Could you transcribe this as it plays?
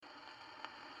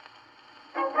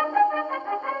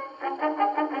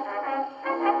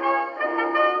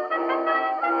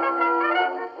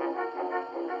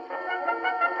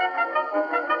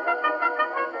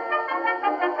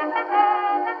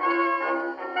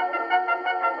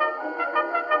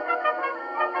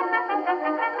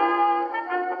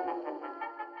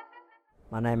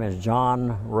name is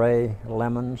John Ray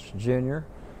Lemons, Jr.,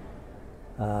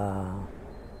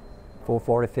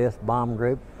 445th Bomb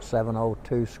Group,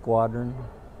 702 Squadron,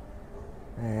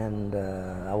 and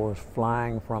I was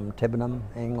flying from Tibenham,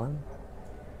 England.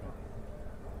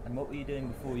 And what were you doing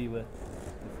before you were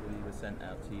sent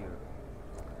out to Europe?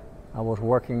 I was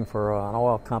working for an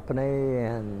oil company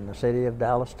in the city of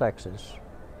Dallas, Texas.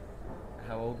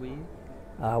 How old were you?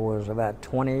 I was about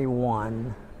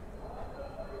 21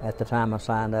 at the time I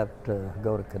signed up to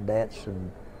go to cadets,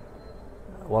 and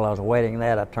while I was awaiting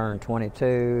that, I turned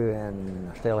 22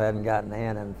 and still hadn't gotten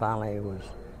in, and finally was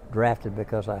drafted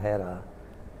because I had a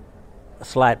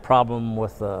slight problem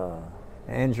with an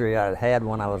injury I had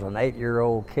when I was an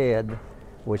 8-year-old kid,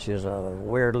 which is a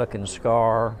weird-looking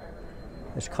scar.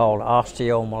 It's called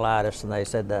osteomyelitis, and they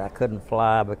said that I couldn't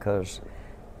fly because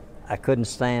I couldn't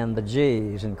stand the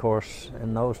G's. And of course,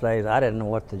 in those days, I didn't know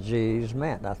what the G's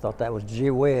meant. I thought that was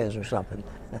gee whiz or something.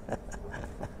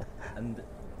 And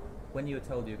when you were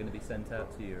told you were going to be sent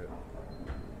out to Europe,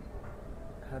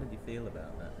 how did you feel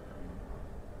about that?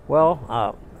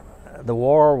 Well, the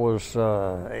war was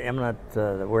imminent.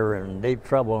 We were in deep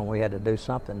trouble, and we had to do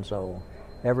something. So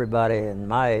everybody in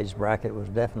my age bracket was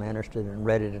definitely interested and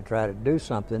ready to try to do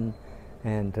something.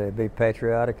 And to be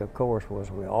patriotic, of course, was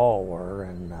we all were,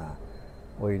 and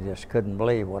we just couldn't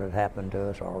believe what had happened to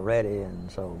us already,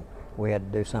 and so we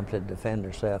had to do something to defend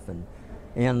ourselves and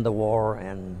end the war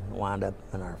and wind up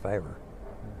in our favor.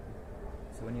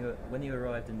 So when you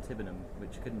arrived in Tibenham,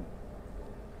 which couldn't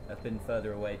have been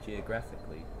further away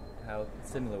geographically, how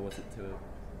similar was it to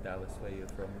Dallas, where you're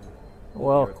from?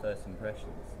 What were your first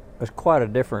impressions? It was quite a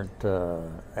different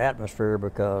atmosphere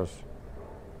because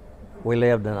we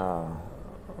lived in a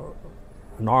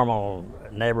normal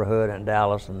neighborhood in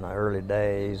Dallas in the early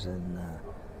days, and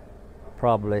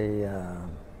probably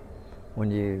when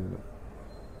you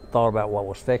thought about what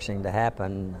was fixing to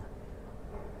happen,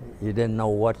 you didn't know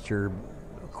what your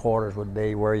quarters would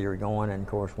be, where you were going, and of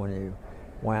course when you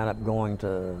wound up going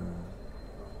to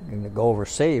go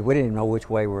overseas, we didn't even know which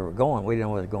way we were going. We didn't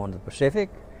know whether we were going to the Pacific,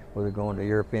 whether we were going to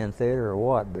European theater or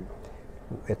what, but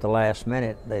at the last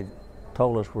minute they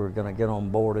told us we were going to get on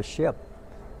board a ship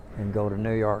and go to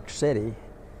New York City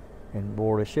and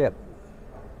board a ship.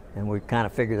 And we kind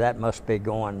of figured that must be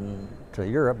going to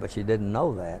Europe, but you didn't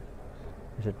know that.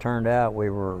 As it turned out, we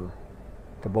were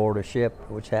to board a ship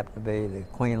which happened to be the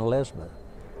Queen Elizabeth.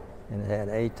 And it had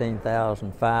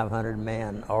 18,500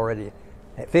 men already,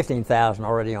 15,000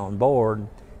 already on board,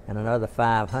 and another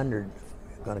 500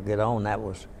 going to get on. That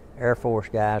was Air Force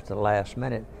guys to the last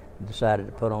minute and decided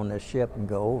to put on this ship and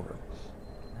go over.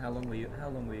 How long were you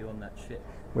on that ship?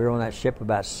 We were on that ship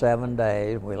about 7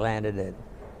 days. We landed at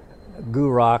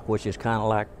Gourock, which is kind of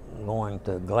like going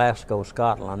to Glasgow,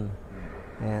 Scotland.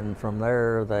 And from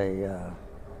there, they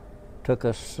took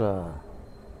us,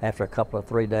 after a couple of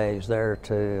 3 days there,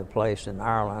 to a place in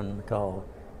Ireland called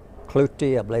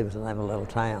Clutie, I believe is the name of a little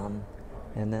town.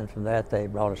 And then from that, they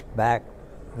brought us back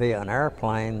via an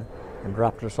airplane and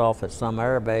dropped us off at some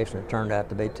air base, and it turned out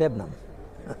to be Tibenham.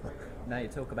 Now you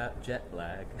talk about jet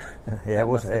lag. Yeah, it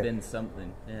must have been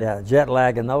something. Yeah, jet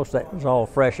lag in those days was all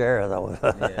fresh air, though.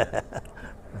 Yeah.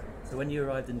 So when you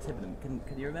arrived in Tibenham,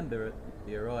 can you remember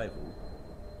the arrival,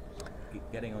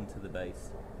 getting onto the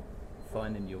base,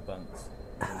 finding your bunks,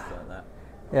 things like that?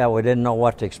 Yeah, we didn't know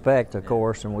what to expect, of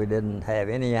course, and we didn't have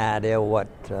any idea what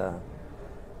we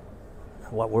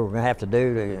were going to have to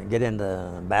do to get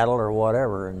into battle or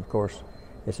whatever. And of course,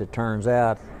 as it turns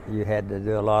out, you had to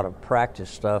do a lot of practice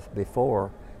stuff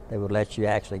before they would let you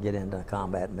actually get into a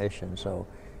combat mission. So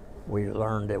we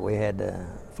learned that we had to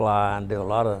fly and do a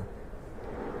lot of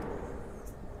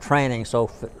training so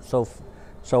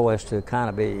as to kind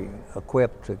of be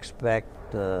equipped to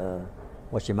expect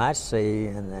what you might see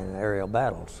in aerial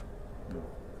battles.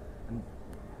 And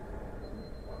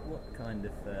what kind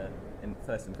of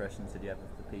first impressions did you have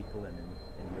of the people and in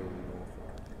rural Norfolk?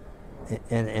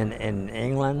 In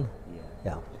England?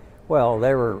 Yeah. Well,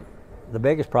 the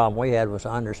biggest problem we had was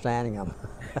understanding them.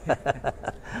 I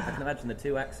can imagine the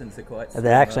two accents are quite similar.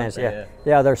 The accents,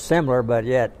 yeah, they're similar, but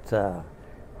yet the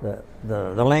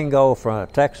lingo from a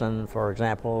Texan, for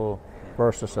example,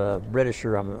 versus a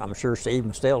Britisher, I'm sure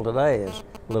even still today is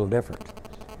a little different.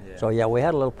 Yeah. So yeah, we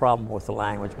had a little problem with the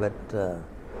language, but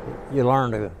you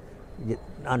learn to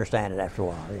understand it after a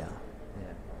while. Yeah.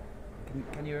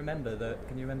 Can you remember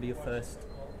your first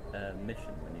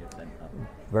mission when you were sent up?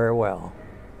 Very well.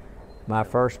 My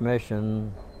first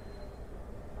mission,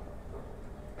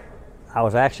 I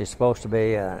was actually supposed to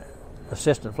be an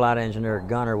assistant flight engineer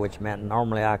gunner, which meant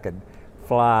normally I could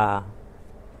fly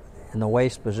in the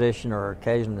waist position or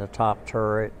occasionally the top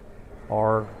turret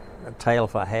or the tail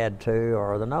if I had to,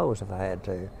 or the nose if I had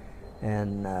to.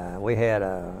 And we had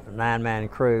a 9-man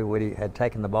crew. We had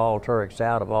taken the ball turrets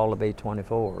out of all the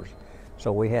B-24s.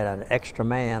 So we had an extra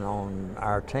man on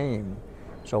our team.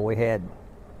 So we had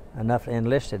enough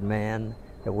enlisted men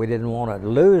that we didn't want to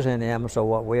lose any of them. So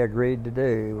what we agreed to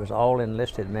do was all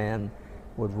enlisted men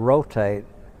would rotate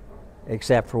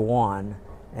except for one,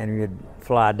 and you'd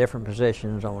fly different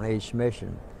positions on each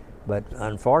mission. But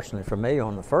unfortunately for me,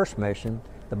 on the first mission,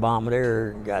 the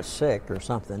bombardier got sick or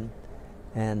something,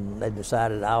 and they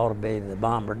decided I ought to be the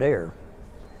bombardier.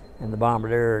 And the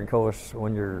bombardier, of course,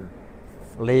 when you're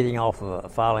leading off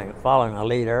of following a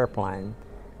lead airplane,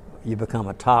 you become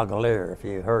a toggler. If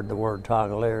you heard the word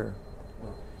toggler,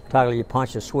 you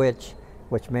punch a switch,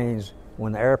 which means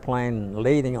when the airplane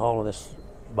leading all of this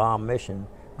bomb mission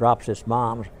drops its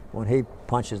bombs, when he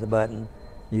punches the button,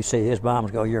 you see his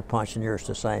bombs go, you're punching yours at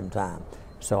the same time.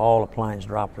 So all the planes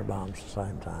drop their bombs at the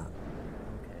same time.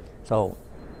 So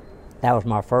that was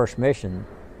my first mission,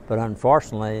 but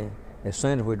unfortunately, as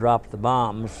soon as we dropped the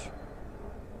bombs,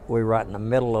 we were right in the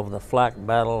middle of the flak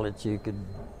battle that you could,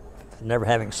 never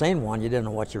having seen one, you didn't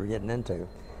know what you were getting into.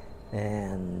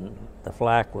 And the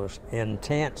flak was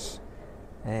intense,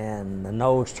 and the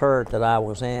nose turret that I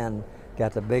was in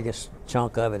got the biggest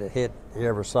chunk of it hit you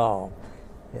ever saw.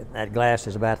 That glass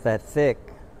is about that thick,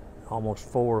 almost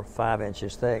 4 or 5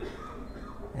 inches thick,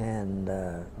 and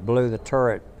blew the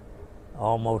turret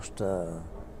almost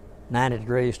 90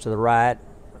 degrees to the right,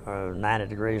 or 90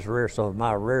 degrees rear, so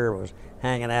my rear was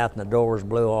hanging out and the doors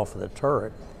blew off of the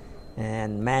turret,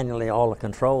 and manually all the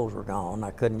controls were gone.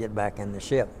 I couldn't get back in the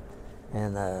ship,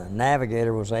 and the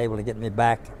navigator was able to get me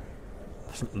back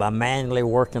by manually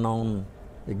working on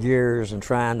the gears and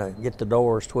trying to get the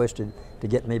doors twisted to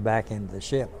get me back into the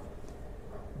ship.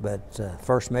 But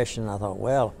first mission, I thought,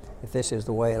 well, if this is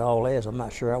the way it all is, I'm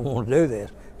not sure I want to do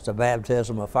this. It's a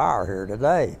baptism of fire here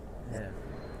today. Yeah,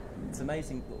 it's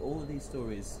amazing. All of these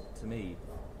stories, to me,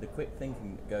 the quick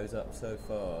thinking that goes up so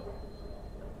far,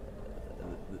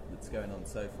 that's going on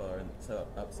so far and so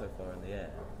far in the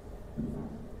air.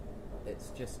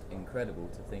 It's just incredible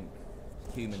to think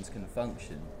humans can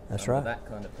function. That's under right. That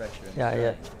kind of pressure.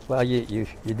 Yeah. Well, you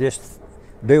just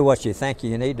do what you think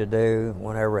you need to do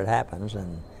whenever it happens,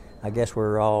 and I guess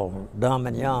we're all dumb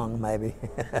and young, maybe.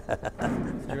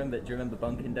 Do you remember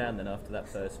bunking down then after that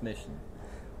first mission?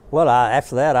 Well,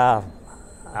 after that,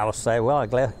 I would say, well, I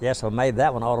guess I made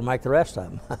that one. I ought to make the rest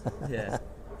of them. Yeah.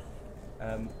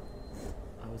 I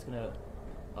was going to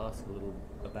ask a little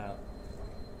about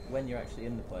when you're actually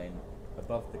in the plane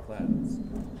above the clouds.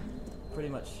 Pretty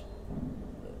much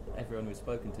everyone we've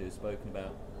spoken to has spoken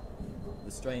about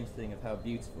the strange thing of how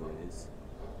beautiful it is.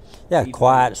 Yeah,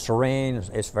 quiet, serene.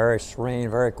 It's very serene,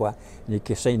 very quiet. You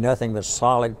can see nothing but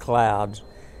solid clouds,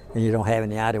 and you don't have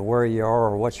any idea where you are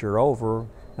or what you're over.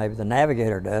 Maybe the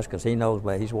navigator does, because he knows,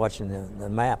 but he's watching the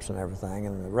maps and everything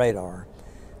and the radar.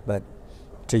 But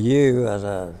to you, as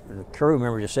a crew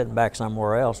member, you're sitting back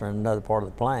somewhere else or in another part of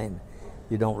the plane,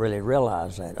 you don't really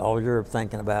realize that. All you're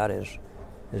thinking about is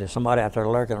there somebody out there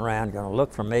lurking around going to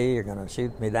look for me, or going to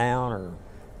shoot me down,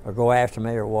 or go after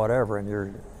me, or whatever, and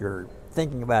you're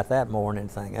thinking about that more than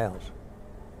anything else.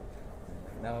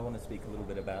 Now I want to speak a little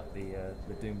bit about the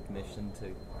doomed mission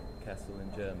to Kassel in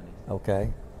Germany.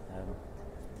 Okay.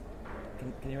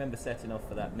 Can you remember setting off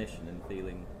for that mission and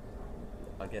feeling,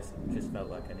 I guess it just felt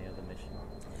like any other mission?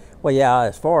 Well, yeah,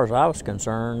 as far as I was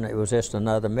concerned, it was just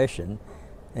another mission,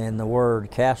 and the word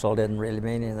Kassel didn't really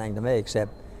mean anything to me,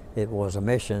 except it was a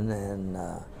mission,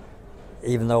 and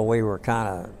even though we were kind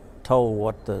of told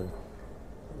what the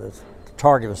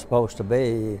target was supposed to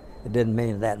be, it didn't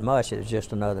mean that much. It was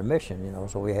just another mission, you know,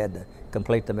 so we had to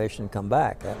complete the mission and come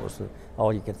back. That was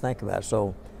all you could think about.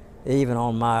 So even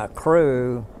on my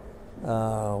crew,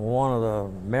 one of the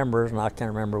members, and I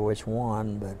can't remember which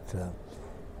one, but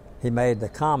he made the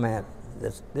comment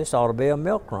that this ought to be a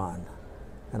milk run.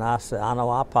 And I said,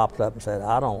 I popped up and said,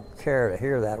 I don't care to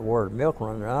hear that word milk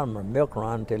run. I'm a milk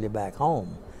run until you're back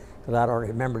home, because I'd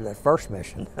already remembered that first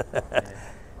mission.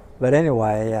 But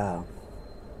anyway,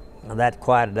 that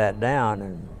quieted that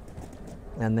down,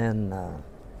 and then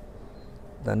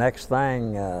the next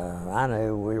thing I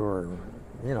knew, we were,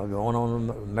 going on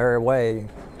the merry way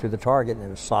to the target, and it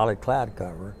was solid cloud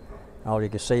cover. All you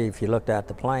could see if you looked out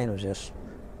the plane was just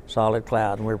solid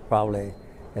cloud, and we were probably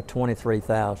at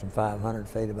 23,500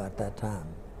 feet about that time.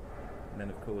 And then,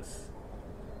 of course,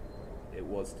 it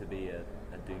was to be a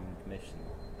doomed mission,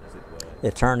 as it were.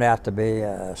 It turned out to be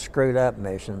a screwed up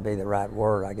mission, would be the right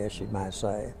word, I guess you might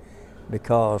say,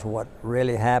 because what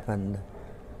really happened,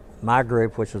 my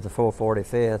group, which was the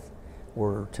 445th,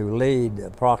 were to lead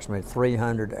approximately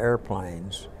 300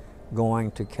 airplanes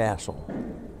going to Castle.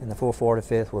 And the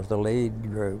 445th was the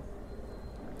lead group.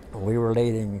 We were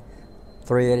leading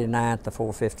 389th, the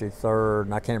 453rd,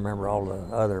 and I can't remember all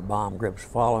the other bomb groups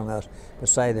following us, but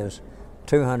say there's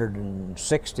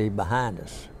 260 behind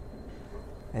us.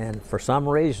 And for some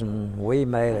reason, we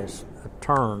made a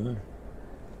turn,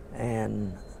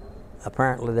 and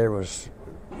apparently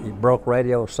you broke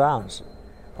radio silence,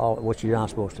 which you're not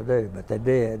supposed to do, but they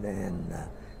did, and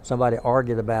somebody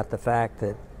argued about the fact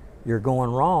that you're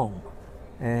going wrong.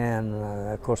 And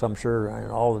of course, I'm sure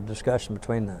in all the discussion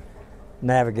between the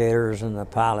navigators and the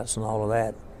pilots and all of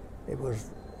that, it was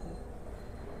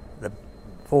the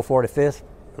 445th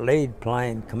lead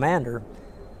plane commander,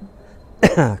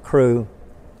 crew,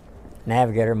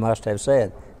 navigator must have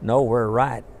said, "No, we're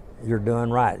right. You're doing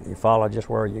right. You follow just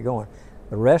where you're going."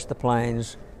 The rest of the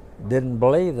planes didn't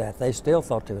believe that. They still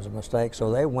thought it was a mistake, so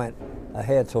they went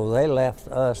ahead. So they left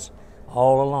us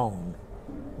all alone.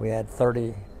 We had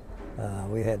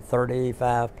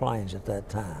 35 planes at that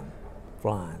time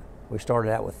flying. We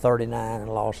started out with 39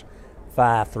 and lost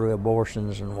 5 through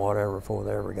abortions and whatever before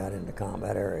they ever got into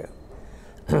combat area.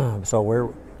 So we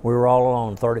were all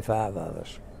alone, 35 of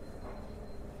us.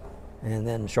 And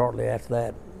then shortly after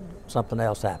that, something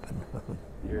else happened.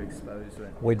 You're exposed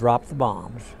when? We dropped the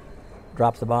bombs.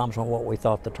 Dropped the bombs on what we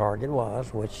thought the target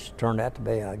was, which turned out to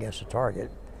be, I guess, a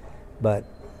target. But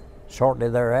shortly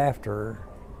thereafter,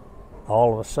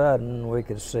 all of a sudden, we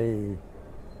could see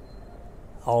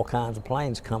all kinds of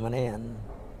planes coming in,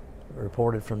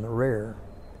 reported from the rear,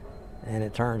 and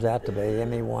it turns out to be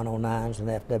ME-109s and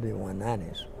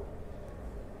FW-190s.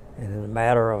 And in a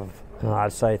matter of,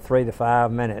 I'd say, 3 to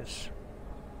 5 minutes,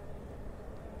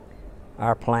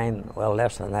 our plane, well,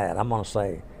 less than that, I'm going to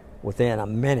say within a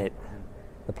minute,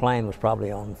 the plane was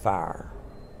probably on fire.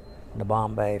 The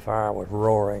bomb bay fire was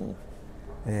roaring,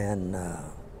 and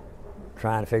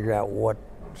trying to figure out what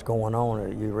was going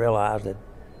on, you realized that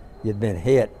you'd been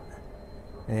hit,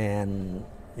 and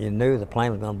you knew the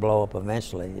plane was going to blow up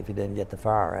eventually if you didn't get the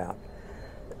fire out.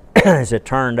 As it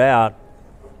turned out,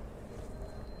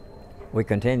 we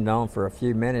continued on for a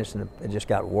few minutes, and it just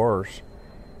got worse.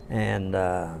 And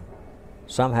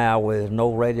somehow, with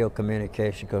no radio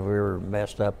communication, because we were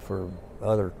messed up for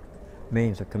other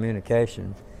means of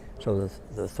communication, so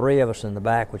the 3 of us in the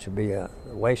back, which would be a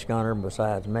waist gunner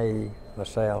besides me,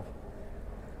 myself,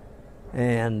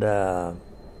 and the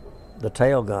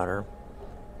tail gunner,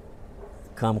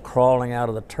 come crawling out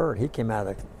of the turret. He came out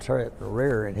of the turret at the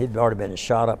rear, and he'd already been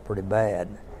shot up pretty bad.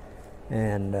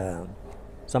 And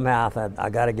somehow I thought,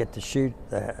 I got to get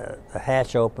the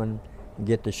hatch open and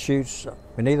get the chutes.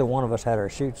 But neither one of us had our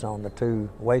chutes on, the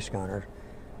 2 waist gunners.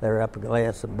 They were up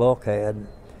against the bulkhead,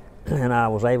 and I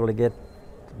was able to get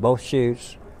both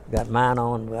chutes, got mine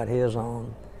on, got his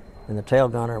on, and the tail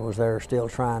gunner was there still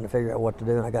trying to figure out what to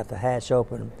do, and I got the hatch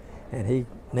open, and he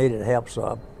needed help, so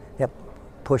I helped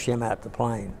push him out the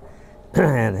plane,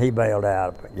 and he bailed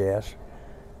out, I guess.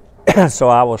 So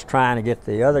I was trying to get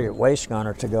the other waist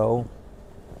gunner to go,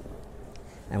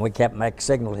 and we kept making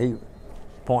signals. He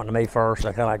pointing to me first,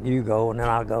 I kind of like, you go, and then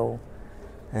I'll go.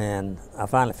 And I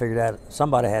finally figured out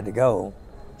somebody had to go,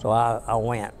 so I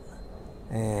went,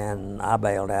 and I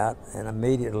bailed out, and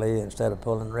immediately, instead of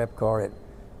pulling the ripcord at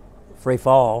free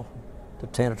fall to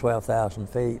 10 or 12,000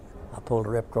 feet, I pulled the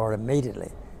ripcord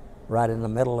immediately, right in the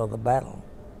middle of the battle.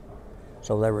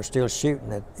 So they were still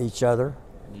shooting at each other,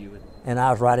 and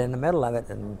I was right in the middle of it,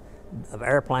 and the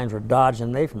airplanes were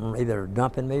dodging me from either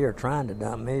dumping me or trying to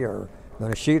dump me or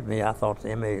going to shoot me. I thought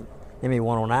the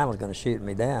ME-109 was going to shoot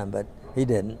me down, but he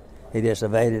didn't. He just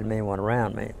evaded me and went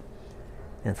around me.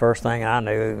 And first thing I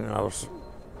knew, I was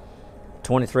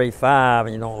 23.5,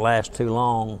 and you don't last too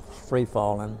long free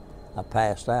falling. I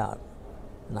passed out,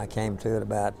 and I came to it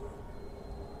about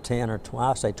 10 or 12,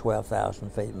 I'll say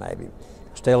 12,000 feet maybe,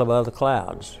 still above the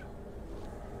clouds.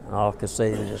 And all I could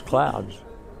see was just clouds.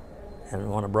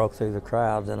 And when I broke through the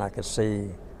clouds, then I could see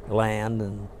land,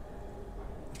 and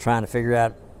trying to figure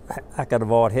out I could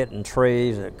avoid hitting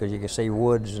trees, because you could see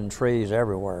woods and trees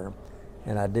everywhere.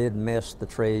 And I did miss the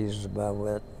trees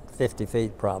about 50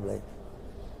 feet probably.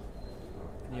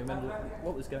 Can you remember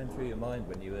what was going through your mind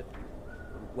when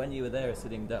you were there, a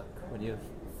sitting duck, when you were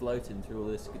floating through all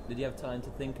this? Did you have time to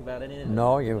think about anything?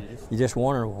 No, you just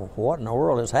wonder, what in the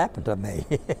world has happened to me?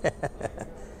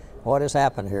 What has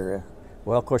happened here?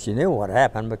 Well, of course, you knew what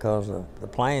happened, because the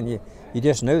plane, you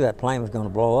just knew that plane was going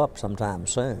to blow up sometime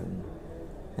soon.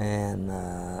 And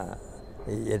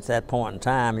at that point in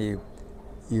time, you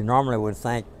normally would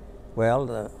think,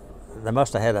 well, they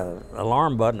must have had an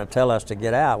alarm button to tell us to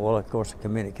get out. Well, of course, the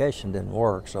communication didn't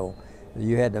work, so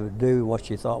You had to do what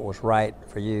you thought was right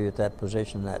for you at that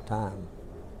position at that time.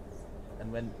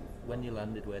 And when you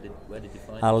landed, where did you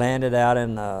find? I landed out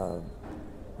in a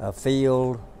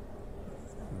field,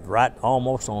 right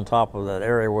almost on top of that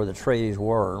area where the trees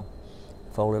were.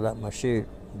 Folded up my chute.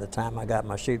 The time I got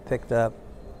my chute picked up,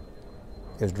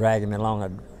 it was dragging me along. I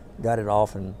got it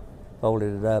off and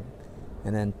folded it up,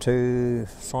 and then two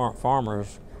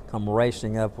farmers come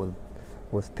racing up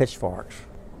with pitchforks,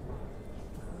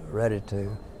 ready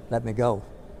to let me go.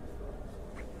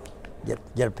 Get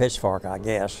a pitchfork, I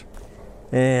guess.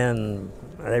 And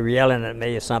they were yelling at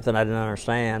me something I didn't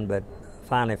understand, but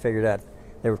finally figured out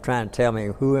they were trying to tell me,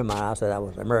 who am I? I said I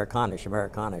was American.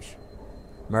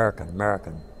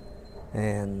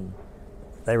 And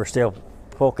they were still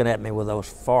poking at me with those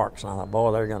forks, and I thought,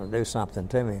 boy, they're going to do something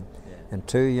to me. Yeah. And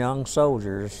two young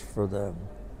soldiers for the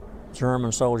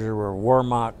German soldiers were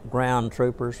Wehrmacht ground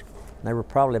troopers. They were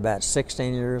probably about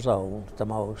 16 years old at the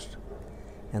most.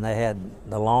 And they had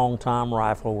the long Tom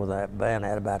rifle with that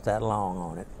bayonet about that long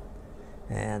on it.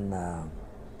 And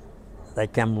they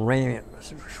come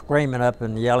screaming up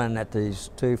and yelling at these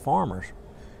two farmers.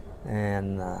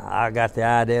 And I got the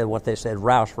idea of what they said,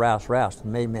 rouse, rouse, rouse. To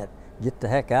me meant, get the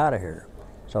heck out of here.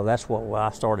 So that's what I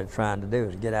started trying to do,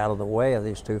 is get out of the way of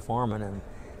these two farmers. And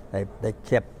they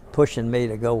kept pushing me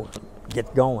to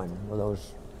get going with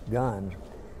those guns.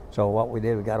 So what we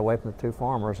did, we got away from the two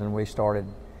farmers and we started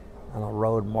on a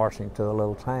road marching to a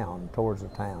little town, towards the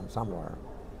town somewhere,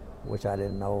 which I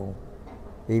didn't know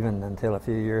even until a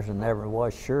few years, and never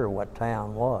was sure what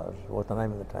town was, what the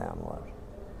name of the town was.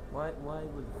 Why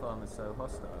were the farmers so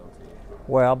hostile to you?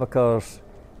 Well, because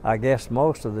I guess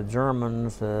most of the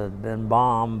Germans had been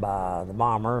bombed by the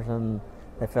bombers, and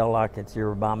they felt like you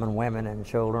were bombing women and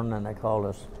children, and they called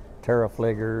us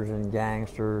terrorfliggers and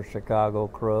gangsters, Chicago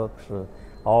crooks,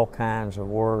 all kinds of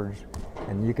words.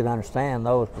 And you could understand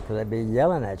those because they'd be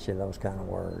yelling at you, those kind of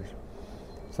words.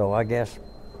 So I guess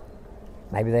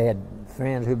maybe they had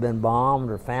friends who'd been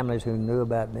bombed or families who knew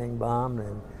about being bombed,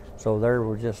 and so they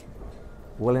were just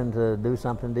willing to do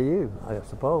something to you, I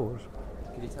suppose.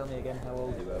 Could you tell me again how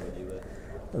old you were when you were?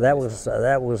 That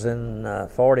was in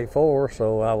 44,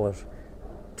 so I was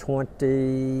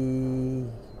 23.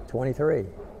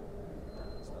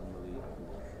 That's unbelievable.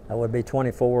 I would be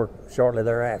 24 shortly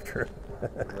thereafter.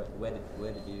 where did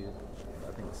you,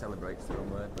 I think celebrate's the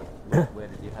wrong word, but where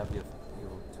did you have your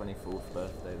 24th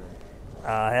birthday then?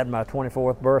 I had my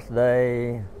 24th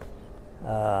birthday in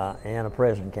a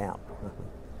prison camp.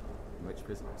 Which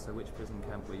prison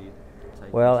camp were you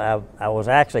taken? Well, I was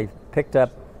actually picked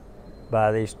up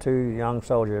by these two young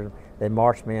soldiers. They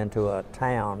marched me into a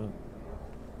town,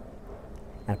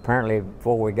 and apparently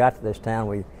before we got to this town,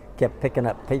 we kept picking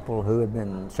up people who had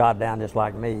been shot down just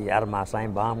like me out of my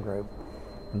same bomb group.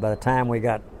 And by the time we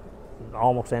got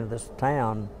almost into this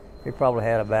town, we probably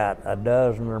had about a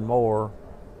dozen or more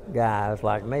guys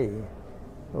like me.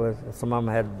 Some of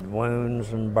them had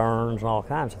wounds and burns and all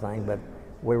kinds of things, but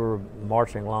we were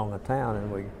marching along the town,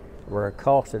 and we were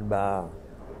accosted by,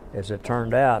 as it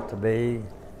turned out to be,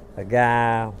 a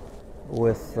guy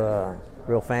with a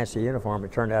real fancy uniform.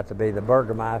 It turned out to be the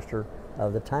burgomaster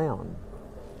of the town.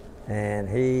 And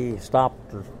he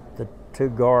stopped the two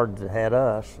guards that had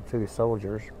us, the two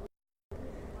soldiers,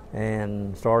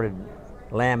 and started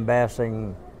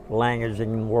lambasting,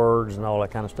 languaging words and all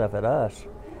that kind of stuff at us.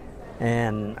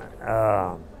 And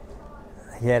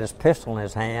he had his pistol in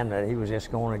his hand that he was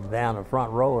just going down the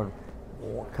front row and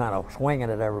kind of swinging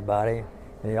at everybody.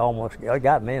 And he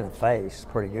got me in the face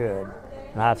pretty good.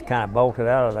 And I kind of bolted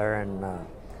out of there, and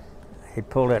he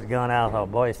pulled that gun out. I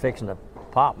thought, boy, he's fixing to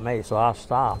pop me, so I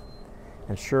stopped.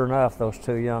 And sure enough, those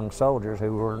two young soldiers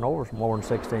who were more than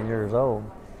 16 years old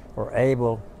were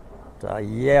able to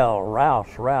yell,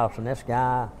 rouse, rouse, and this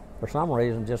guy, for some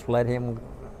reason, just let him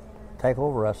take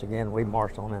over us again. We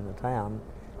marched on into town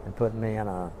and put me in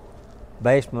a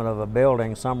basement of a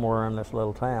building somewhere in this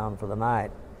little town for the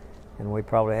night. And we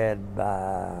probably had,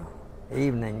 by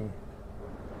evening,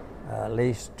 at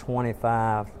least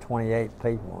 25, 28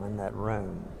 people in that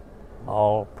room,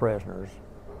 all prisoners.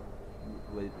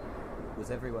 Was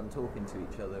everyone talking to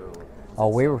each other?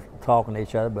 We were talking to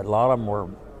each other, but a lot of them were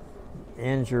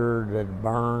injured, had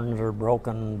burns or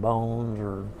broken bones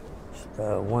or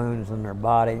wounds in their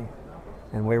body,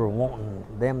 and we were wanting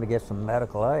them to get some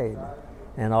medical aid.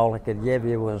 And all they could give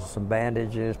you was some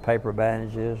bandages, paper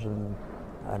bandages, and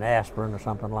an aspirin or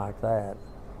something like that.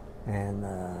 And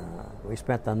we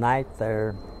spent the night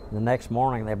there. The next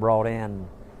morning they brought in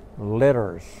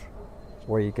litters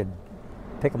where you could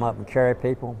pick them up and carry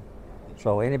people.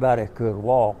 So anybody who could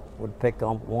walk would pick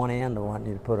on one end of one,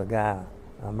 you'd put a guy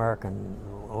American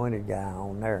wounded guy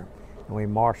on there. And we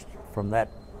marched from that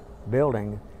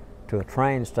building to a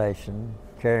train station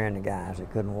carrying the guys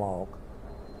that couldn't walk.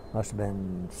 Must have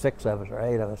been 6 of us or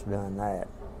 8 of us doing that,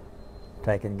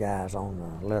 taking guys on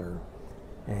the litter.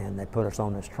 And they put us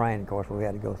on this train. Of course, we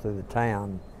had to go through the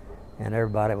town, and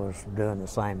everybody was doing the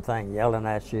same thing, yelling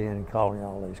at you and calling you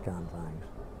all these kind of things.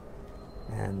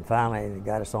 And finally, they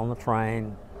got us on the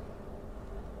train.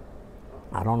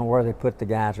 I don't know where they put the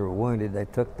guys who were wounded. They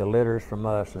took the litters from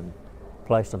us and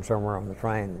placed them somewhere on the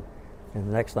train. And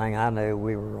the next thing I knew,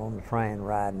 we were on the train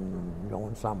riding,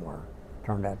 going somewhere.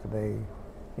 Turned out to be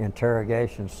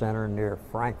interrogation center near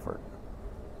Frankfurt.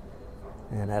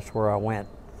 And that's where I went.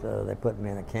 They put me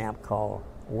in a camp called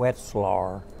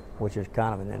Wetzlar, which is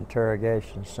kind of an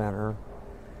interrogation center.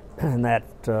 And that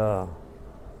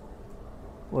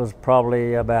was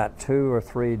probably about 2 or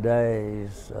 3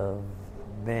 days of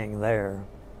being there.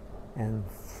 And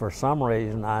for some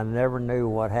reason, I never knew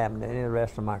what happened to any of the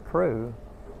rest of my crew,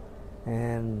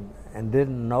 and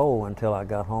didn't know until I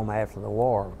got home after the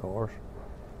war, of course.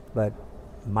 But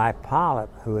my pilot,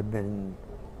 who had been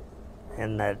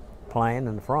in that plane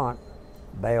in the front,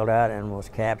 bailed out and was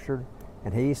captured,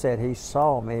 and he said he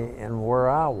saw me in where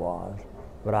I was,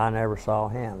 but I never saw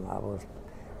him.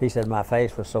 He said my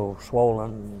face was so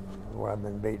swollen where I'd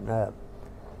been beaten up,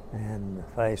 and the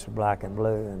face was black and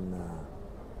blue, and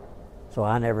so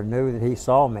I never knew that he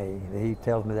saw me. He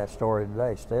tells me that story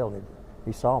today still, that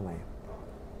he saw me.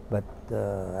 But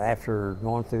after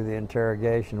going through the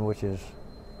interrogation, which is,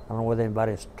 I don't know whether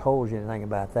anybody's told you anything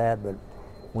about that, but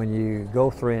when you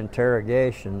go through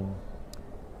interrogation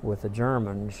with the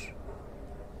Germans,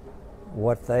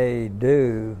 what they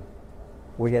do,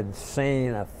 we had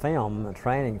seen a film, a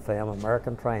training film,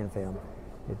 American training film.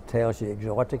 It tells you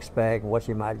what to expect, what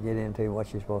you might get into,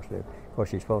 what you're supposed to do. Of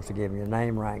course, you're supposed to give them your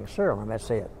name, rank, and serial number. That's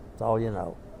it. That's all you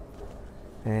know.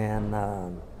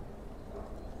 And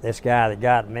this guy that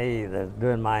got me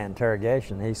doing my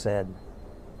interrogation, he said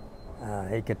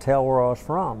he could tell where I was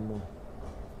from.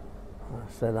 I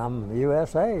said, I'm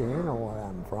USA, you know where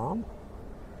I'm from.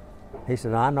 He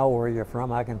said, I know where you're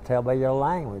from. I can tell by your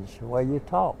language, the way you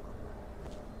talk.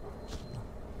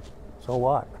 So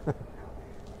what?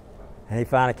 And he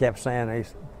finally kept saying he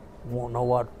won't know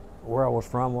where I was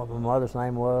from, what my mother's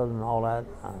name was, and all that.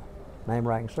 Name,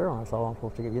 rank, and serial. That's all I'm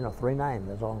supposed to give. 3 names.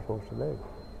 That's all I'm supposed to do.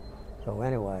 So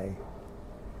anyway,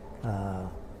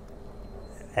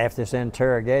 after this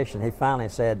interrogation, he finally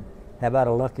said, how about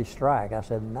a lucky strike? I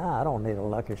said, no, I don't need a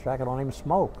lucky strike. I don't even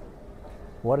smoke.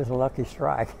 What is a lucky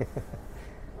strike?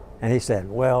 And he said,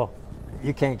 well,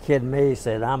 you can't kid me. He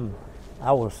said,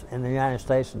 I was in the United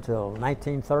States until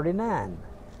 1939.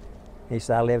 He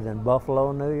said, I lived in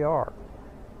Buffalo, New York.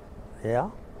 Yeah?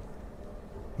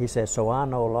 He said, so I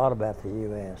know a lot about the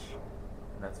U.S.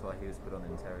 And that's why he was put on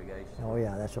interrogation. Oh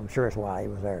yeah, I'm sure that's why he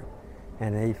was there.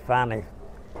 And he finally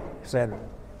said,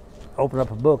 opened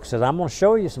up a book, said, I'm going to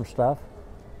show you some stuff.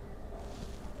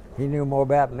 He knew more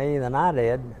about me than I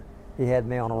did. He had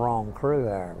me on the wrong crew,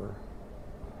 however.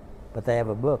 But they have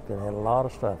a book that had a lot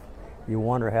of stuff. You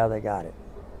wonder how they got it.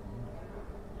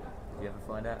 Did you ever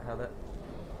find out how that?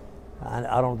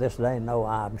 I don't this day know.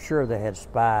 I'm sure they had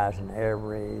spies in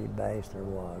every base there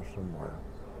was somewhere.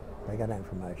 They got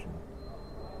information.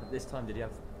 At this time, were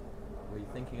you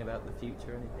thinking about the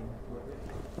future or anything?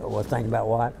 Well, thinking about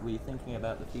what? Were you thinking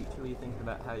about the future? Were you thinking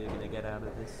about how you're going to get out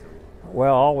of this?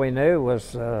 Well, all we knew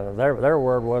was their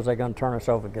word was they're going to turn us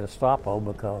over to Gestapo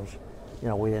because,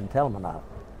 we didn't tell them enough.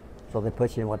 So they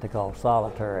put you in what they call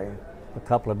solitary a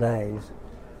couple of days,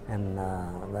 and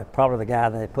probably the guy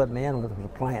they put me in with was a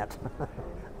plant.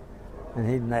 And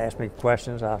he didn't ask me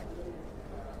questions. I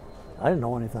didn't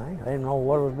know anything. I didn't know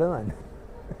what I was doing.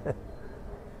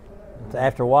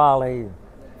 After a while,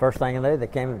 first thing they knew, they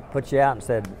came and put you out and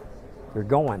said, "You're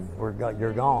going.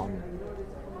 You're gone.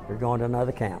 You're going to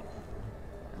another camp."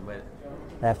 And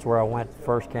that's where I went. The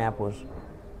first camp was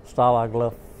Stalag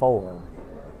Luft 4,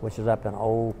 which is up in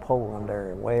old Poland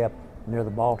area, way up near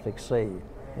the Baltic Sea.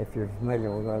 If you're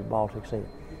familiar with the Baltic Sea,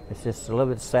 it's just a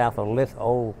little bit south of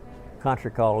old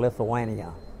country called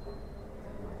Lithuania.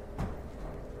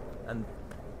 And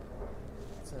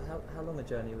so, how long a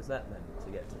journey was that then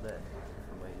to get to there?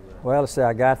 Well, let's see,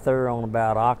 I got there on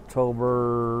about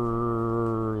October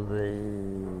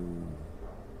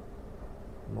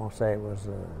I'm going to say it was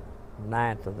the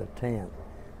 9th or the 10th.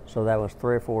 So that was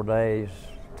 3 or 4 days,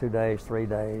 2 days, 3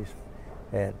 days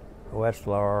at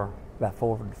Wetzlar, about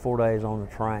 4 days on the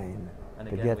train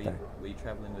to get there. Were you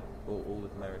traveling with all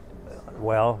with Americans?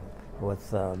 Well,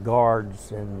 with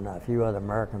guards and a few other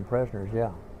American prisoners,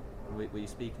 yeah. Were you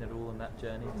speaking at all on that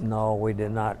journey? No, we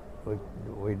did not. We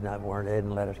weren't. They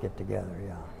didn't let us get together.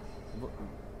 Yeah.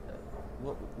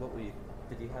 What were you?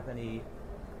 Did you have any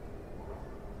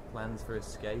plans for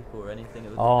escape or anything?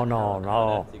 Oh no, no.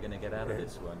 How are you going to get out of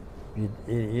this one?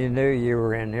 You knew you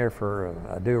were in here for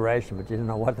a duration, but you didn't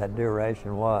know what that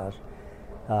duration was.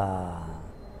 I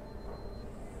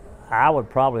would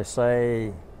probably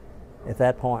say at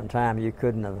that point in time you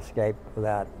couldn't have escaped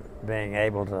without being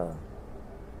able to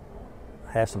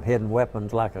have some hidden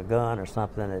weapons like a gun or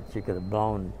something that you could have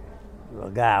blown a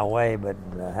guy away, but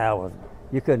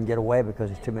you couldn't get away because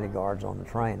there's too many guards on the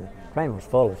train. The train was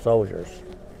full of soldiers.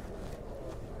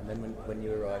 And then when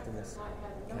you arrived in this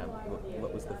camp,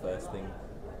 what was the first thing?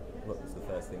 What was the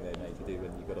first thing they made you do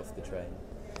when you got off the train?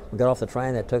 We got off the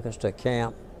train. They took us to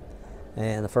camp,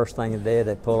 and the first thing they did,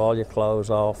 they pulled all your clothes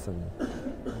off and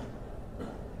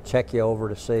check you over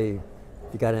to see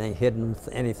if you got any hidden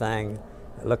anything.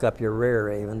 Look up your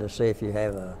rear even to see if you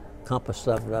have a compass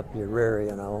stuffed up your rear.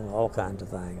 You know, all kinds of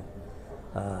things.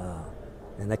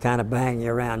 And they kind of bang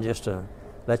you around just to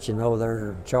let you know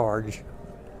they're in charge.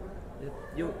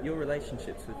 Your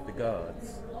relationships with the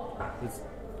guards,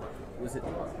 was it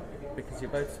because you're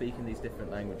both speaking these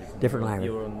different languages? Different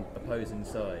languages. You're on opposing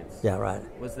sides. Yeah, right.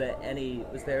 Was there any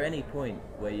point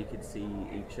where you could see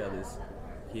each other's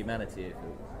humanity,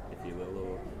 if you will,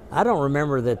 or? I don't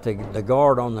remember that the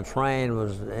guard on the train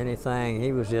was anything.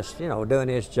 He was just, doing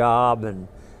his job, and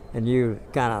you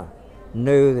kind of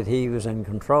knew that he was in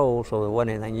control, so there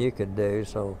wasn't anything you could do.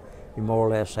 So you more or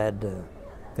less had to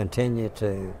continue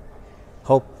to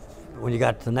hope when you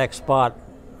got to the next spot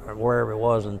or wherever it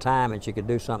was in time that you could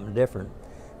do something different.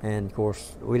 And of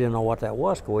course, we didn't know what that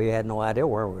was because we had no idea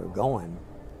where we were going.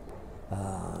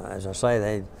 As I say,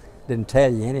 they didn't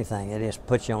tell you anything. They just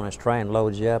put you on this train,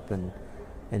 load you up, and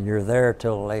you're there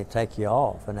till they take you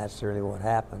off. And that's really what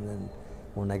happened. And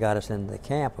when they got us into the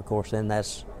camp, of course, then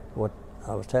that's what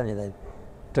I was telling you. They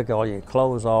took all your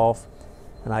clothes off,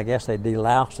 and I guess they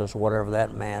deloused us, whatever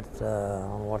that meant. I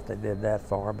don't know what they did that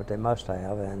for, but they must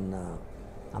have. And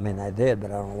I mean, they did,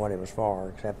 but I don't know what it was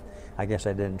for, except I guess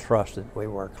they didn't trust that we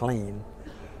were clean.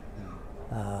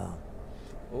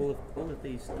 All of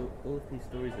these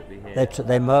stories that we hear.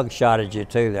 They mug shotted you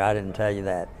too. I didn't tell you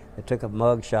that. They took a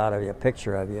mug shot of you, a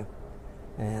picture of you,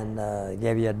 and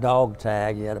gave you a dog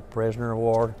tag. You had a prisoner of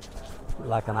war,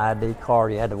 like an ID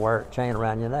card. You had to wear a chain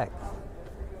around your neck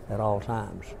at all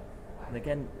times. And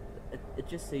again, it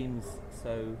just seems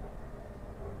so.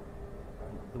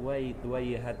 The way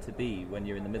you had to be when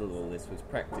you're in the middle of all this was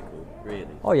practical, really.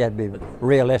 Oh, you had to be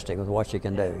realistic with what you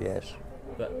can do. Yes.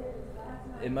 But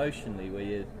emotionally, were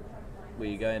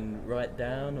you going right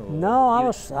down? Or no,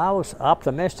 I was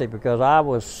optimistic because I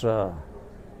was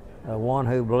one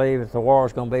who believed that the war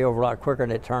was going to be over a lot quicker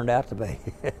than it turned out to be.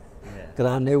 Because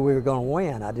I knew we were going to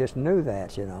win. I just knew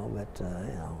that, But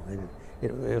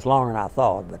it was longer than I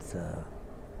thought. But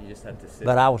you just had to sit.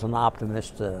 But I was an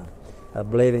optimist,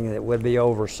 believing that it would be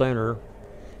over sooner.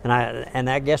 And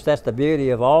I guess that's the beauty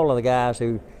of all of the guys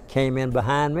who came in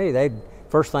behind me.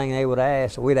 First thing we'd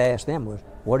ask them was,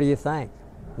 "What do you think?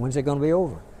 When's it going to be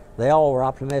over?" They all were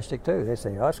optimistic too. They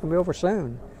said, "Oh, it's going to be over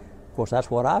soon." Of course,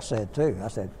 that's what I said too. I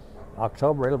said,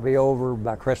 "October, it'll be over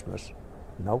by Christmas."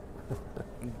 Nope.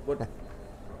 What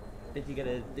did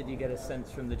you get a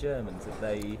sense from the Germans that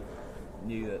they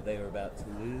knew that they were about to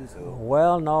lose? Or?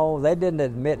 Well, no, they didn't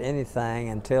admit anything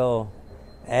until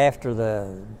after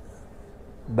the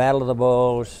Battle of the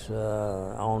Bulge.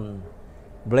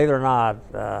 Believe it or not,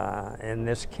 in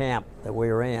this camp that we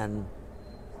were in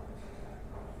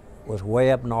was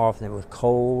way up north, and it was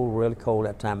cold, really cold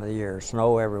that time of the year,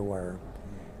 snow everywhere.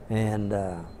 And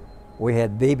we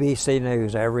had BBC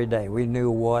News every day. We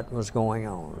knew what was going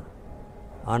on.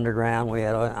 Underground, we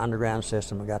had an underground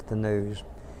system. We got the news.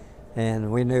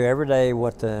 And we knew every day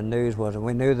what the news was. And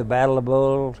we knew the Battle of the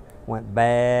Bulge went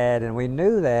bad, and we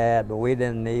knew that, but we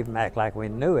didn't even act like we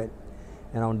knew it.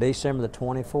 And on December the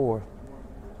 24th,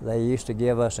 they used to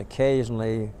give us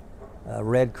occasionally a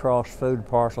Red Cross food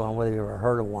parcel. I don't know whether you ever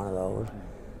heard of one of those.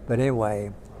 But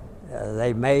anyway,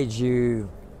 they made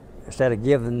you, instead of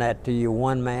giving that to you,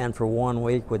 one man for 1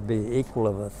 week would be equal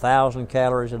of 1,000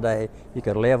 calories a day. You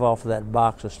could live off of that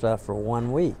box of stuff for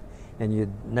 1 week, and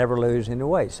you'd never lose any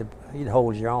weight. So you'd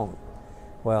hold your own.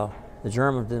 Well, the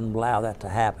Germans didn't allow that to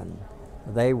happen.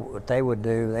 What they would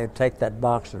do, they'd take that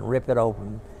box and rip it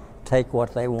open, take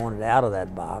what they wanted out of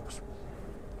that box.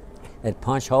 They'd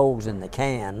punch holes in the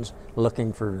cans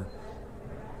looking for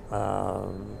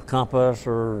compass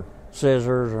or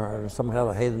scissors or some kind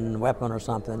of hidden weapon or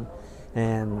something.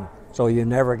 And so you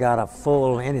never got a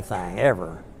full anything,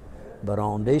 ever. But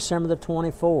on December the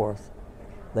 24th,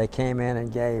 they came in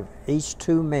and gave each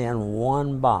 2 men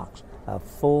one box, a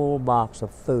full box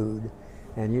of food.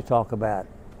 And you talk about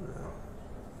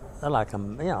like a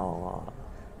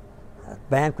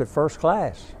banquet first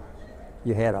class.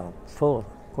 You had a full,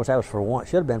 of course that was for one,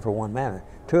 should have been for one man.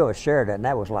 2 of us shared it, and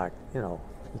that was like, you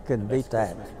couldn't beat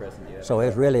that. So it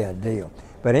was really a deal.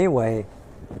 But anyway,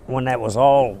 when that was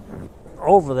all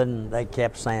over, then they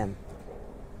kept saying,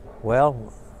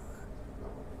 well,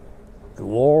 the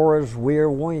war is, we're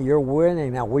winning, you're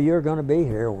winning, now you're going to be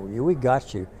here, we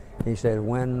got you. He said,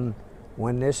 when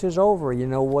this is over, you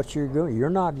know what you're doing. You're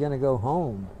not going to go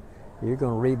home. You're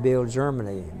going to rebuild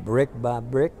Germany brick by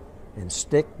brick and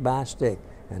stick by stick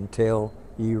until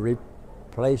you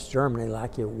replace Germany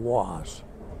like it was.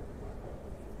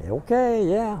 Okay,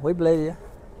 yeah, we believe you.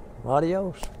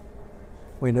 Adios.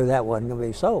 We knew that wasn't going to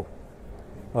be so.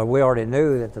 But we already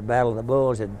knew that the Battle of the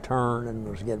Bulge had turned and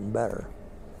was getting better.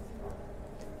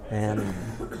 And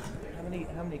how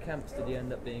many camps did you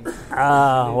end up being?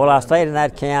 Well, I stayed in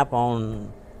that camp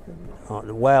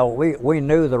we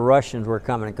knew the Russians were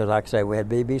coming because, like I say, we had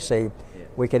BBC. Yeah.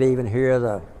 We could even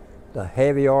hear the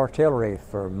heavy artillery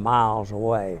for miles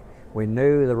away. We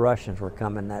knew the Russians were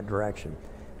coming that direction.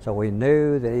 So we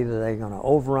knew that either they're going to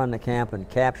overrun the camp and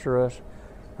capture us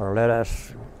or let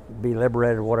us be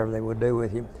liberated or whatever they would do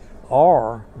with you,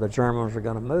 or the Germans were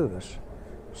going to move us.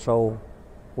 So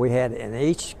we had, in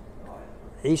each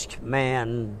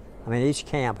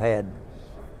camp had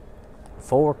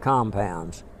 4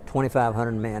 compounds,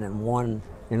 2,500 men in one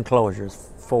enclosure,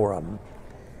 4 of them.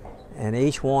 And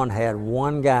each one had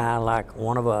one guy like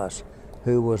one of us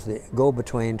who was the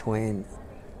go-between between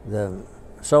the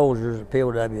soldiers, the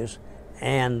POWs,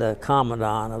 and the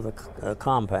commandant of the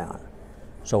compound.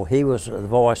 So he was the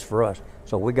voice for us.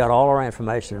 So we got all our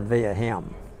information via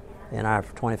him in our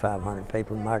 2,500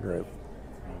 people in my group.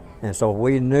 And so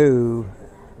we knew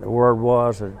the word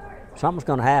was that something's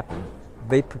going to happen.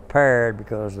 Be prepared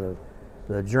because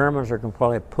the Germans are going to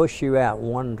probably push you out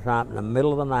one time in the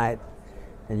middle of the night,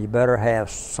 and you better have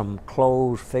some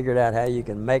clothes, figured out how you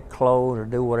can make clothes or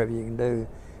do whatever you can do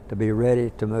to be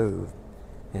ready to move.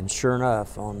 And sure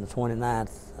enough, on the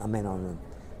 29th, on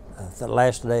the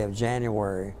last day of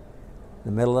January, in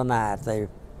the middle of the night, they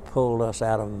pulled us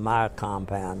out of my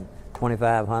compound,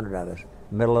 2,500 of us,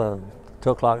 middle of 2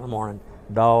 o'clock in the morning,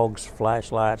 dogs,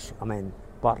 flashlights,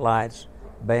 spotlights,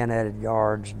 bayoneted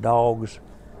guards, dogs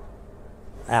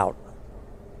out.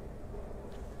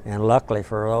 And luckily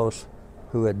for those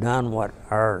who had done what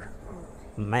our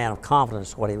man of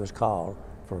confidence, what he was called,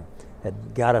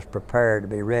 had got us prepared to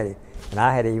be ready. And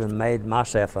I had even made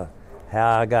myself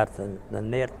how I got the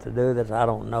knit to do this, I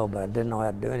don't know, but I didn't know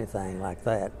how to do anything like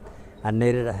that. I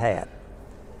knitted a hat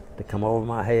to come over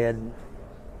my head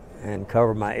and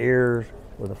cover my ears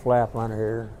with a flap under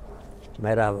here,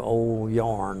 made out of old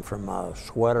yarn from a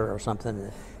sweater or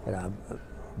something that I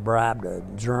bribed a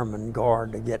German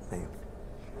guard to get me.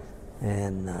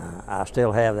 And I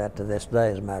still have that to this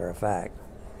day, as a matter of fact.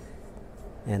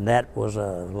 And that was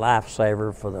a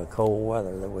lifesaver for the cold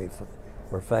weather that we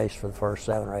were faced for the first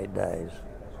 7 or 8 days.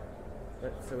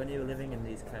 So when you were living in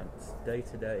these camps, day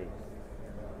to day,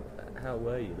 how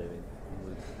were you living?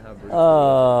 How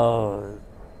brutal?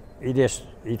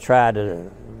 You tried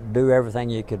to do everything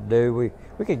you could do.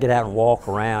 We could get out and walk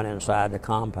around inside the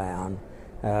compound.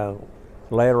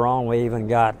 Later on, we even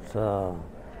got some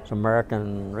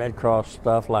American Red Cross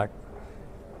stuff like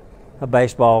a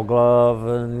baseball glove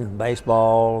and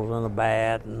baseballs and a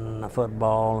bat and a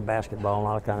football and a basketball and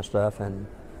all that kind of stuff. And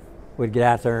we'd get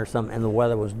out there and the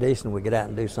weather was decent, we'd get out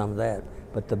and do some of that.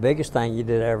 But the biggest thing you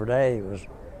did every day was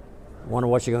wonder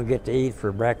what you're going to get to eat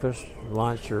for breakfast,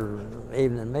 lunch, or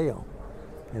evening meal.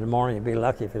 In the morning, you'd be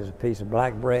lucky if it was a piece of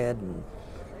black bread and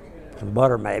some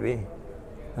butter maybe,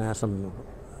 some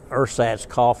ersatz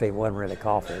coffee. It wasn't really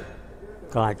coffee, kind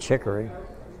of like chicory.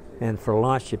 And for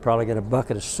lunch, you'd probably get a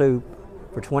bucket of soup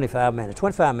for 25 men.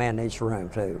 25 men in each room,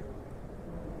 too.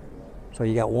 So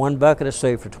you got 1 bucket of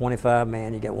soup for 25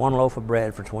 men. You get 1 loaf of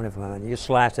bread for 25 men. You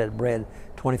slice that bread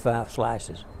 25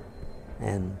 slices.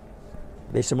 And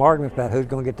be some arguments about who's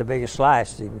going to get the biggest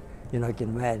slice. You can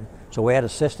imagine. So we had a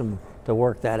system to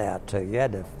work that out, too. You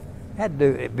had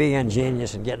to be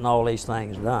ingenious in getting all these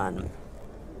things done.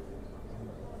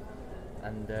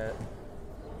 And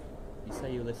you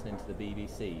say you were listening to the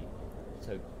BBC,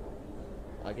 so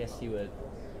I guess you were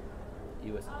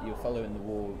following the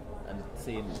war and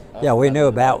seeing. Yeah, we knew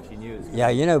about.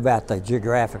 You know about the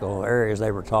geographical areas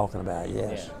they were talking about.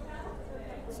 Yes.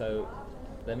 Yeah. So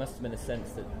there must have been a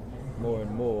sense that more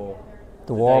and more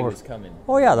the war was coming.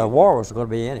 Oh yeah, the war was going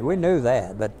to be in it. We knew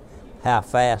that, but how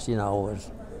fast, you know,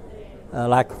 was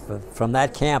like from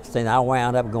that camp thing, I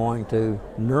wound up going to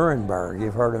Nuremberg.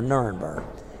 You've heard of Nuremberg.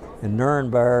 And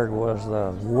Nuremberg was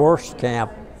the worst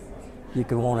camp you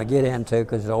could want to get into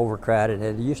because it's overcrowded.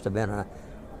 It used to have been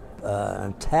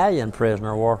an Italian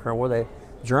prisoner worker where the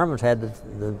Germans had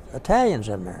the Italians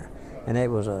in there. And it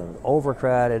was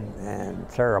overcrowded and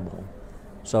terrible.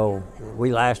 So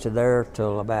we lasted there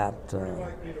till about,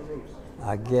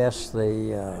 I guess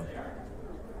the,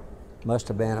 must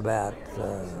have been about,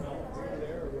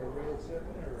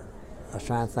 I was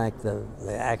trying to think the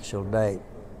actual date,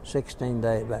 16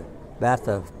 days, about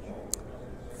the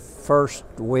first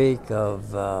week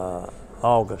of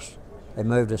August, they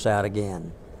moved us out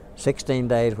again. 16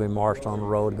 days we marched on the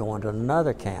road going to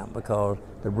another camp because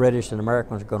the British and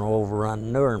Americans were going to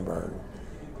overrun Nuremberg.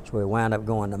 So we wound up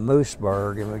going to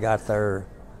Moosburg, and we got there,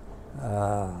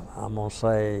 I'm going to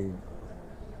say,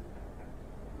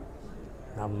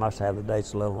 I must have the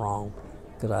dates a little wrong,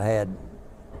 because I had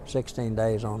 16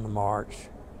 days on the march.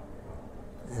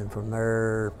 And from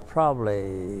there,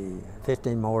 probably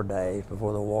 15 more days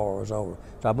before the war was over.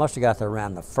 So I must have got there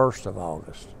around the 1st of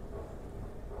August.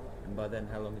 And by then,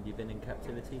 how long had you been in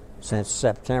captivity? Since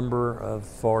September of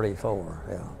 '44,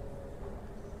 yeah.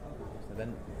 So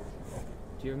then,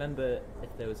 do you remember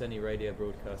if there was any radio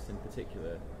broadcast in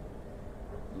particular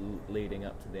leading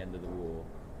up to the end of the war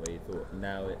where you thought,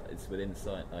 now it's within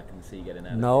sight, I can see getting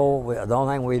out? No, the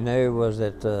only thing we knew was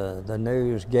that the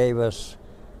news gave us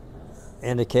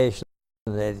indication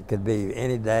that it could be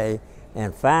any day.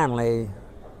 And finally,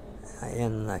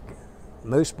 in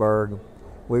Moosburg,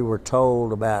 we were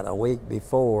told about a week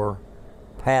before,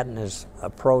 Patton is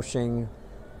approaching,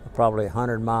 probably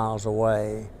 100 miles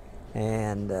away,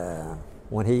 and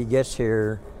when he gets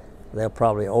here, they'll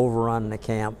probably overrun the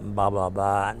camp and blah, blah,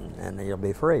 blah, and he'll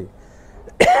be free.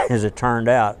 As it turned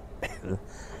out,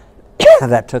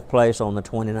 that took place on the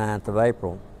 29th of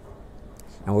April.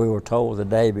 And we were told the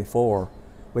day before,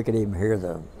 we could even hear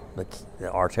the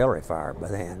artillery fire by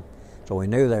then. So we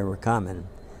knew they were coming.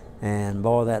 And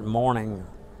boy, that morning,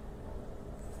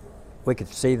 we could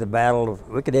see the battle,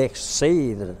 we could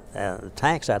see the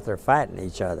tanks out there fighting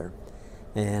each other.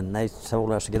 And they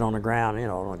told us to get on the ground, you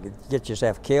know, get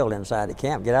yourself killed inside the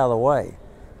camp, get out of the way.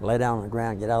 Lay down on the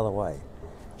ground, get out of the way.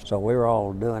 So we were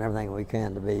all doing everything we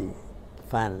can to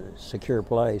find a secure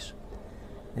place.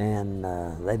 And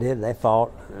they did, they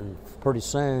fought, and pretty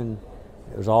soon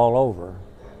it was all over.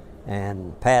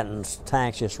 And Patton's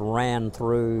tanks just ran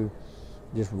through,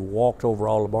 just walked over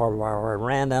all the barbed wire,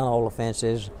 ran down all the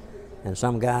fences, and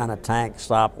some guy in a tank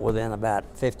stopped within about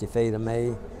 50 feet of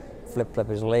me, flipped up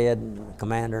his lid, and the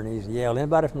commander, and he yelled,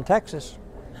 "Anybody from Texas?"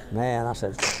 Man, I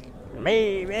said,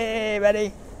 me,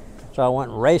 buddy. So I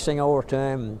went racing over to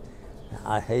him.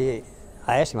 I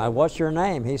asked him, "What's your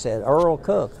name?" He said, "Earl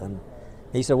Cook." And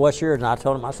he said, "What's yours?" And I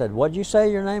told him, I said, "What'd you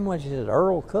say your name was?" He said,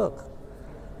 "Earl Cook."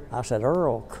 I said,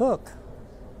 "Earl Cook?"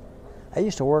 I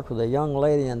used to work with a young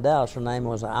lady in Dallas. Her name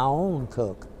was Ione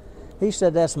Cook. He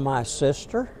said, "That's my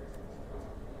sister."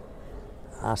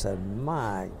 I said,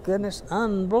 "My goodness,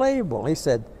 unbelievable." He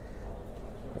said,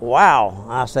 "Wow."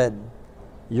 I said,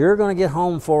 "You're going to get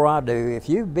home before I do. If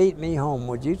you beat me home,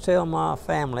 would you tell my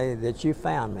family that you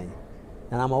found me?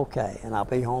 And I'm okay, and I'll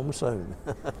be home soon."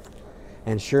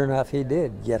 And sure enough, he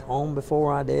did get home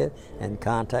before I did, and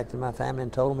contacted my family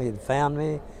and told them he'd found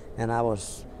me, and I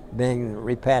was being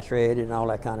repatriated and all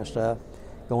that kind of stuff,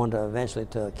 going to eventually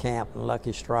to a camp and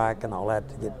Lucky Strike and all that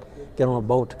to get on a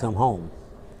boat to come home.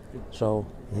 So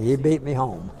he beat me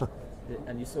home.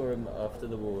 And you saw him after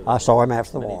the war? I saw him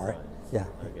after the war. Times. Yeah.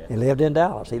 Okay. He lived in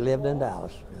Dallas. Yeah.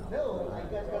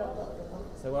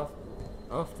 So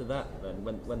after that, then,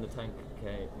 when the tank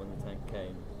came,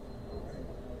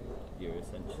 you were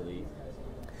essentially.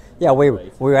 Yeah, we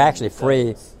were actually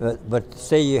free, but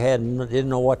see, you didn't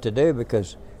know what to do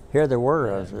because here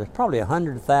there's probably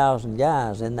 100,000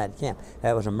 guys in that camp.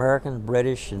 That was Americans,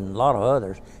 British, and a lot of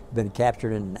others been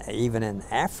captured even in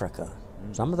Africa.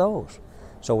 Some of those.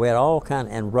 So we had all kind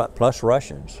of, and plus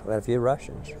Russians. We had a few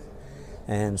Russians,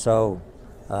 and so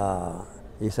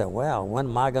he said, "Well, when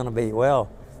am I going to be?" Well,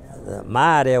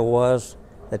 my idea was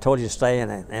they told you to stay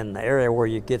in the area where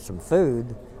you get some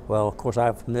food. Well, of course,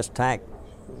 from this tank,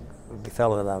 the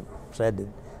fellow that I said that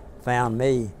found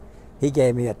me, he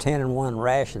gave me a 10-in-1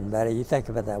 ration, buddy. You think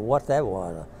about that, what that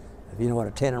was. If you know what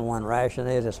a 10-in-1 ration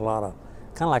is, it's a lot of,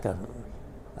 kind of like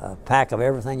a pack of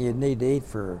everything you'd need to eat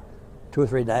for 2 or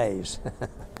 3 days.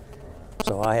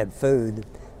 So I had food.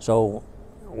 So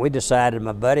we decided,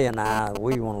 my buddy and I,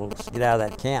 we want to get out of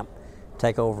that camp,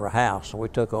 take over a house. So we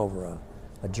took over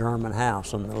a German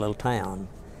house in the little town,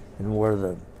 and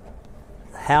where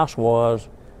house was,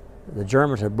 the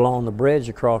Germans had blown the bridge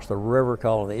across the river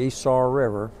called the East Saar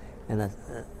River, and the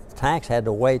tanks had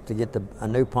to wait to get a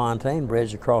new pontoon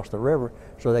bridge across the river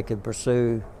so they could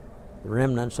pursue the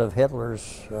remnants of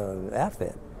Hitler's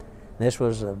outfit. This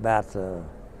was about the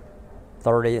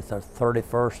 30th or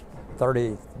 31st,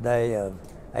 30th day of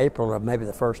April, or maybe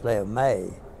the first day of May.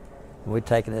 And we'd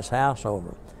taken this house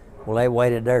over. Well, they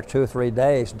waited there 2 or 3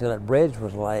 days until that bridge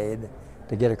was laid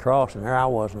to get across, and there I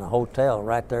was in a hotel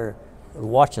right there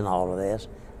watching all of this.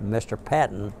 And Mr.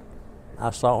 Patton, I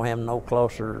saw him no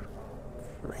closer.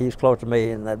 He's close to me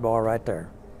in that bar right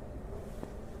there.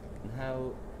 And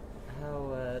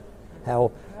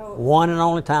how one and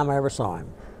only time I ever saw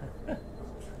him.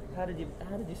 How did you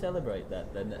celebrate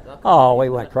that then? Oh, we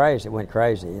went crazy.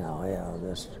 You know,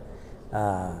 just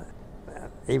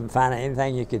even finding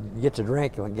anything you could get to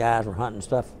drink when guys were hunting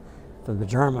stuff from the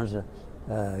Germans,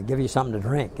 give you something to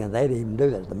drink, and they didn't even do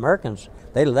that. The Americans,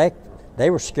 they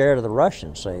were scared of the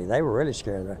Russians. See, they were really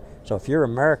scared of them. So if you're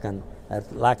American,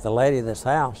 like the lady of this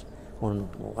house, when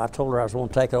I told her I was going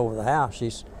to take over the house,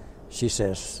 she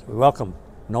says, "Welcome,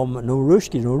 no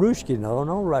Ruski,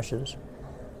 no Russians."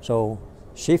 So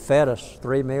she fed us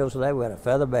 3 meals a day. We had a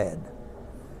feather bed.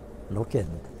 No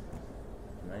kidding.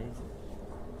 Amazing.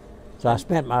 So I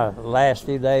spent my last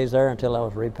few days there until I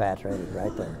was repatriated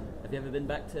right there. Have you ever been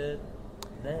back to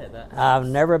there? That house? I've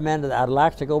never been to. I'd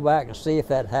like to go back and see if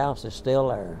that house is still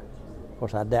there. Of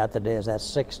course, I doubt that it is. That's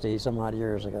 60 some odd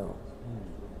years ago.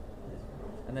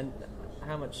 And then,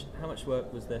 how much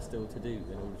work was there still to do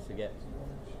in order to get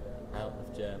out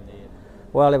of Germany?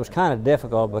 Well, it was kind of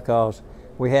difficult because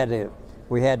we had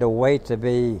to wait to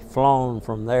be flown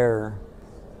from there.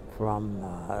 They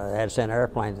had to send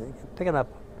airplanes picking up.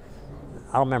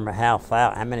 I don't remember how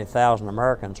many thousand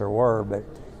Americans there were, but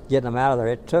getting them out of there,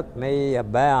 it took me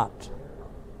about,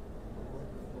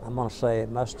 I'm going to say it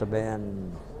must have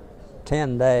been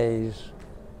 10 days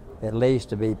at least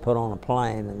to be put on a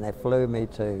plane, and they flew me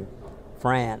to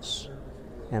France,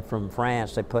 and from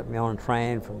France they put me on a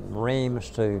train from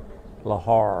Reims to Le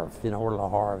Havre. You know where Le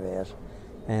Havre is,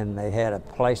 and they had a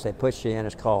place they put you in.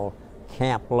 It's called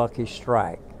Camp Lucky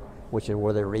Strike, which is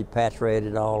where they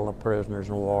repatriated all the prisoners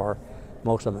in war.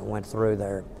 Most of them went through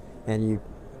there, and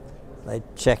they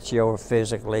checked you over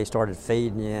physically, started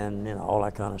feeding you, and all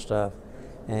that kind of stuff.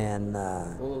 And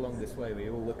all along this way, we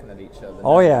were all looking at each other.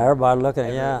 Oh yeah, everybody looking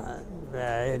at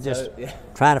you. Just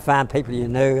trying to find people you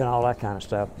knew and all that kind of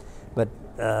stuff. But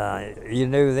you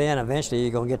knew then eventually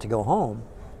you're going to get to go home.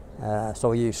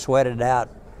 So you sweated out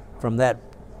from that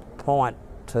point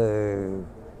to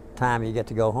time you get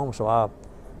to go home. So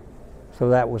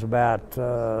that was about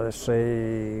let's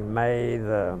see, May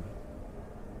the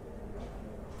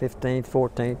 15th,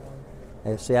 14th.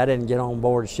 See, I didn't get on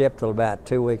board the ship till about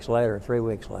 2 weeks later, 3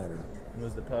 weeks later. And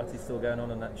was the party still going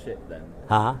on that ship then?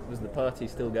 Huh? Was the party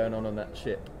still going on that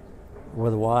ship?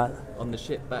 With what? On the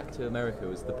ship back to America,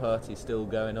 was the party still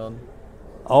going on?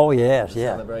 Oh yes,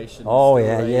 yeah. Celebrations. Oh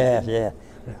yeah, yeah.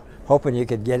 Hoping you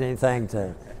could get anything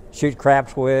to shoot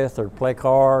craps with, or play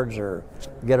cards, or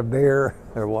get a beer,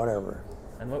 or whatever.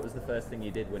 And what was the first thing you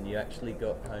did when you actually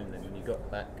got home then, when you got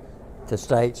back? To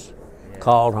States,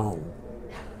 called home.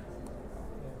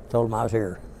 Told them I was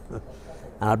here.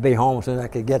 And I'd be home as soon as I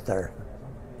could get there.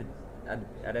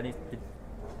 Did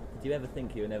you ever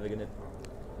think you were never going to,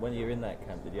 when you were in that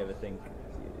camp, did you ever think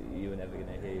you were never going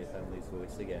to hear your family's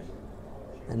voice again?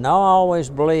 And no, I always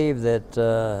believed that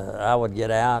I would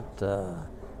get out.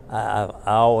 I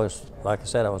always, like I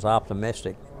said, I was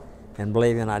optimistic and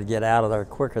believing I'd get out of there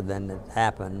quicker than it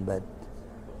happened. But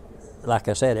like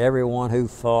I said, everyone who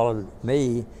followed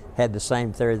me had the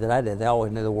same theory that I did. They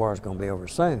always knew the war was going to be over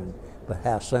soon, but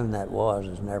how soon that was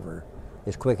is never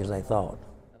as quick as they thought.